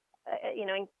created,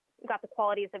 and got the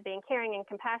qualities of being caring and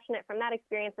compassionate from that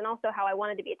experience, and also how I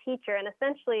wanted to be a teacher. And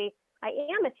essentially, I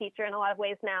am a teacher in a lot of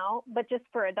ways now, but just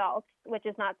for adults, which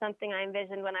is not something I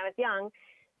envisioned when I was young.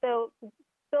 So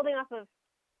building off of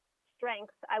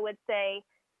strengths, I would say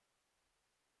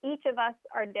each of us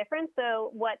are different.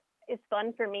 So what is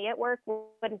fun for me at work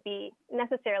wouldn't be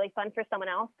necessarily fun for someone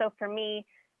else. So for me,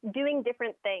 doing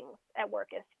different things at work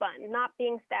is fun, not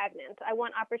being stagnant. I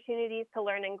want opportunities to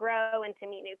learn and grow and to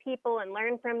meet new people and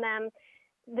learn from them.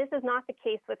 This is not the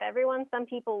case with everyone. Some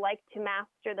people like to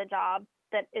master the job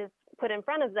that is put in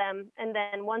front of them. And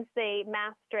then once they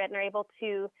master it and are able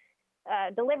to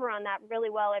deliver on that really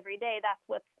well every day, that's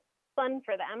what's fun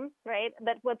for them, right?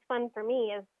 But what's fun for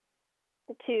me is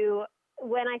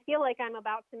when I feel like I'm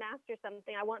about to master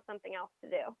something, I want something else to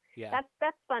do. Yeah.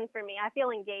 That's fun for me. I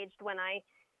feel engaged when I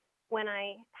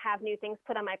have new things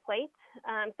put on my plate.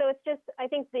 So it's just, I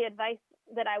think the advice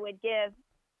that I would give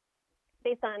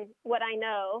based on what I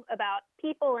know about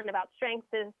people and about strengths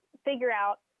is figure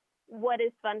out what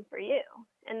is fun for you,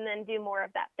 and then do more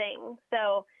of that thing.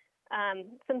 So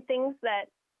some things that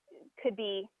could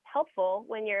be helpful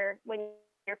when you're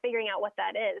figuring out what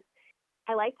that is.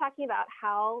 I like talking about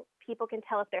how people can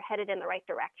tell if they're headed in the right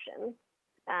direction.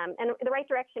 And the right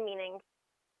direction meaning,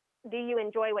 do you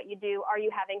enjoy what you do? Are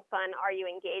you having fun? Are you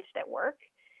engaged at work?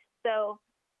 So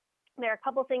there are a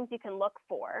couple things you can look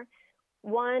for.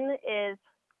 One is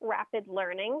rapid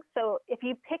learning. So if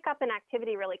you pick up an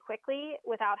activity really quickly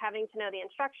without having to know the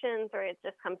instructions, or it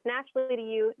just comes naturally to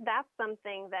you, that's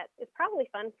something that is probably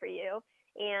fun for you,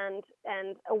 and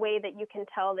a way that you can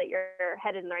tell that you're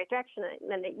headed in the right direction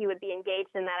and that you would be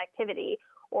engaged in that activity.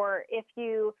 Or if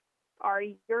you are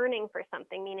yearning for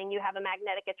something, meaning you have a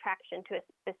magnetic attraction to a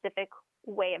specific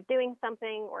way of doing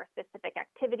something or a specific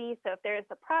activity. So if there's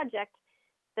a project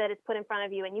that is put in front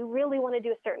of you and you really want to do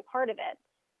a certain part of it,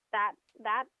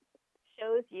 that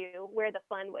shows you where the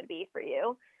fun would be for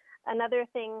you. Another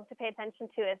thing to pay attention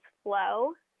to is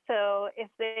flow. So if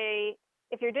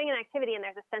you're doing an activity and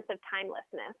there's a sense of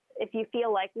timelessness, if you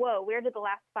feel like, whoa, where did the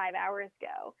last 5 hours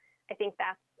go? I think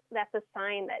that's a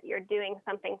sign that you're doing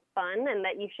something fun and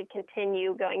that you should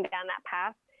continue going down that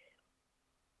path.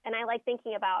 And I like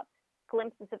thinking about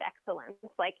glimpses of excellence,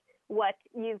 like what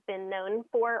you've been known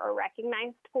for or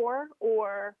recognized for,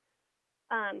 or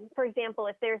for example,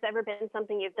 if there's ever been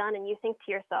something you've done and you think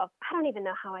to yourself, I don't even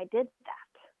know how I did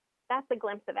that. That's a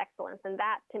glimpse of excellence. And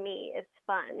that to me is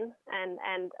fun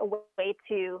and a way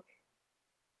to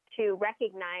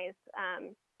recognize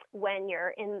when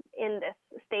you're in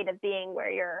this state of being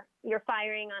where you're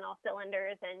firing on all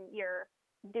cylinders and you're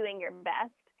doing your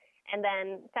best. And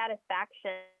then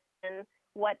satisfaction,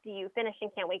 what do you finish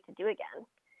and can't wait to do again?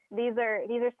 These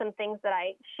are some things that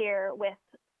I share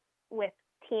with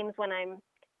teams when I'm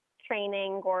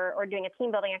training or doing a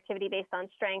team building activity based on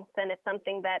strengths. And it's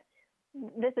something that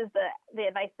this is the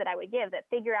advice that I would give, that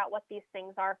figure out what these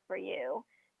things are for you.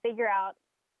 Figure out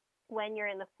when you're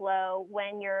in the flow,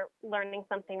 when you're learning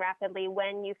something rapidly,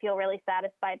 when you feel really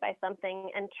satisfied by something,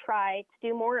 and try to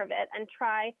do more of it, and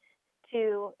try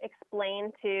to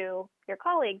explain to your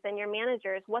colleagues and your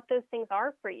managers what those things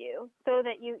are for you, so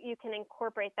that you can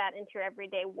incorporate that into your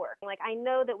everyday work. Like, I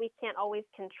know that we can't always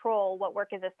control what work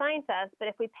is assigned to us, but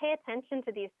if we pay attention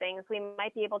to these things, we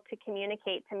might be able to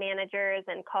communicate to managers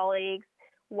and colleagues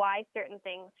why certain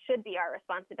things should be our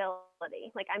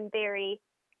responsibility. Like, I'm very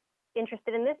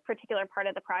interested in this particular part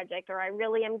of the project, or I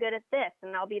really am good at this,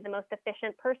 and I'll be the most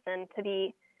efficient person to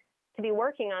be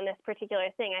working on this particular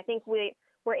thing. I think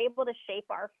we're able to shape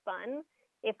our fun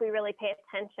if we really pay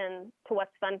attention to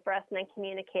what's fun for us and then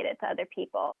communicate it to other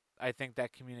people. I think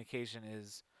that communication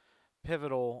is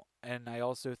pivotal, and I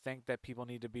also think that people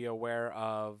need to be aware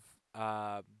of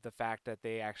the fact that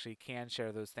they actually can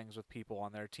share those things with people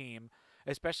on their team,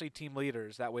 especially team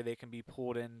leaders. That way they can be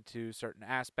pulled into certain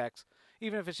aspects,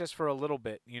 even if it's just for a little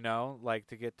bit, like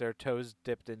to get their toes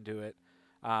dipped into it.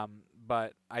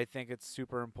 But I think it's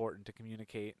super important to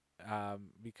communicate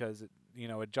because,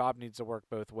 a job needs to work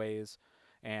both ways.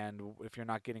 And if you're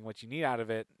not getting what you need out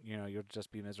of it, you'll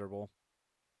just be miserable.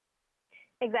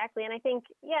 Exactly. And I think,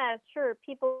 yeah, sure,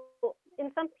 people,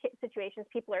 in some situations,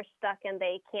 people are stuck and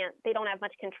they don't have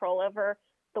much control over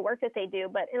the work that they do.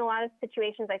 But in a lot of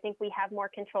situations, I think we have more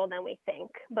control than we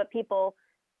think. But people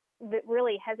that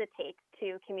really hesitate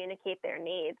to communicate their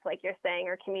needs, like you're saying,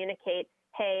 or communicate,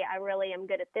 hey, I really am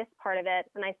good at this part of it,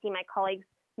 and I see my colleagues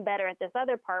better at this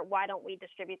other part. Why don't we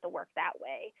distribute the work that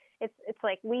way? It's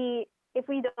like if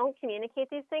we don't communicate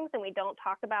these things and we don't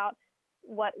talk about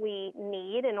what we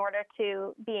need in order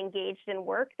to be engaged in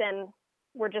work, then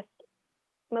we're just,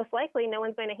 most likely, no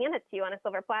one's going to hand it to you on a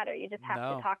silver platter. You just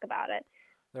have to talk about it.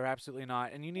 They're absolutely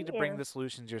not. And you need to bring the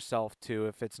solutions yourself too.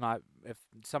 If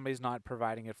somebody's not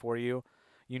providing it for you,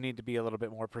 you need to be a little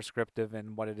bit more prescriptive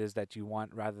in what it is that you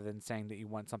want, rather than saying that you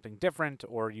want something different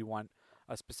or you want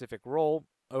a specific role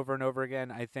over and over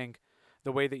again. I think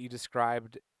the way that you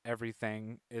described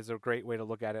everything is a great way to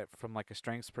look at it from like a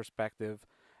strengths perspective.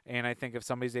 And I think if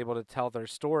somebody's able to tell their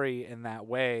story in that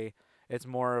way, it's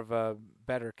more of a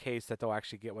better case that they'll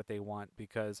actually get what they want.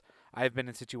 Because I've been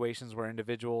in situations where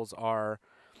individuals are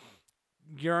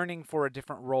yearning for a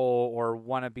different role or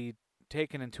want to be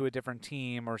taken into a different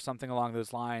team or something along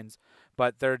those lines,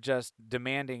 but they're just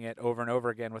demanding it over and over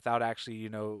again without actually,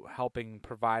 helping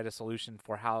provide a solution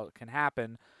for how it can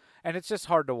happen. And it's just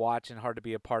hard to watch and hard to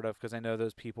be a part of, because I know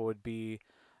those people would be,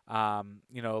 a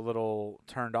little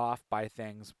turned off by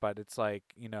things. But it's like,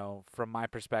 from my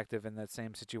perspective in that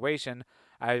same situation,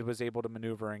 I was able to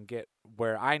maneuver and get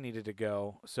where I needed to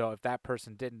go. So if that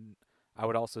person didn't, I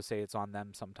would also say it's on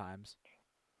them sometimes.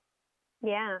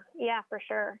 Yeah, for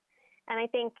sure. And I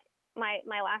think my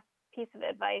last piece of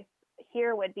advice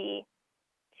here would be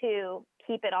to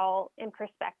keep it all in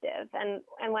perspective. And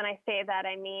when I say that,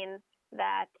 I mean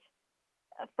that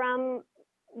from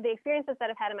the experiences that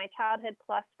I've had in my childhood,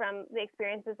 plus from the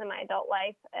experiences in my adult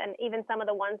life, and even some of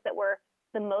the ones that were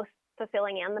the most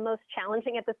fulfilling and the most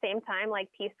challenging at the same time, like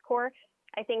Peace Corps,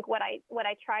 I think what I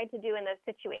tried to do in those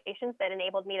situations that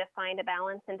enabled me to find a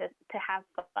balance and to have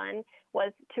fun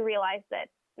was to realize that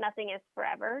nothing is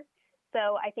forever.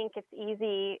 So I think it's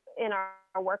easy in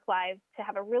our work lives to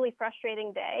have a really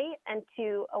frustrating day and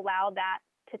to allow that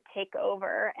to take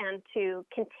over and to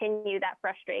continue that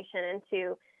frustration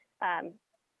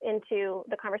into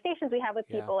the conversations we have with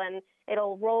people, and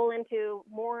it'll roll into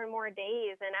more and more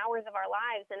days and hours of our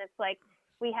lives. And it's like,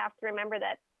 we have to remember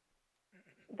that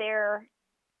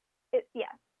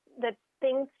that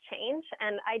things change.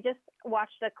 And I just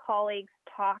watched a colleague's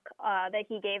talk that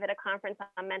he gave at a conference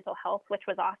on mental health, which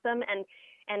was awesome.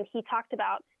 And he talked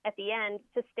about, at the end,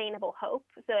 sustainable hope.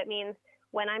 So it means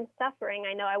when I'm suffering,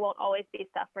 I know I won't always be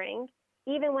suffering.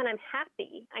 Even when I'm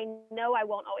happy, I know I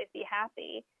won't always be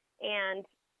happy. And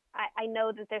I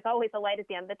know that there's always a light at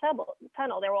the end of the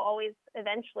tunnel. There will always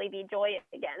eventually be joy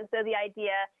again. So the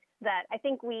idea that I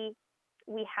think we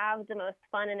have the most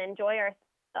fun and enjoy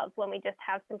ourselves when we just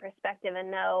have some perspective and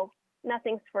know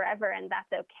nothing's forever, and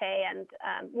that's okay. And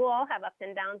we'll all have ups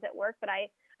and downs at work, but I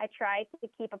try to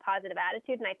keep a positive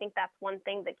attitude, and I think that's one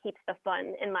thing that keeps the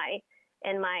fun in my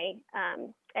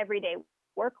everyday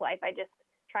work life. I just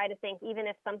try to think, even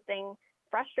if something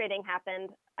frustrating happened,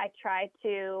 I try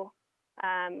to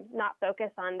not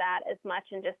focus on that as much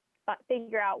and just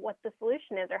figure out what the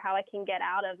solution is or how I can get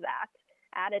out of that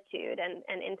attitude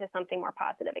and into something more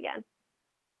positive again.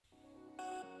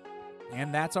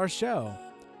 And that's our show.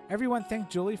 Everyone thank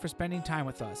Julie for spending time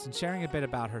with us and sharing a bit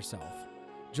about herself.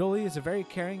 Julie is a very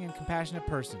caring and compassionate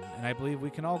person, and I believe we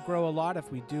can all grow a lot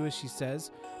if we do as she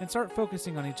says and start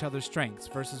focusing on each other's strengths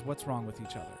versus what's wrong with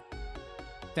each other.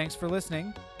 Thanks for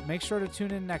listening. Make sure to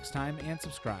tune in next time and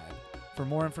subscribe. For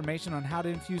more information on how to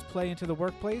infuse play into the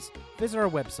workplace, visit our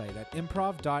website at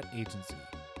improv.agency.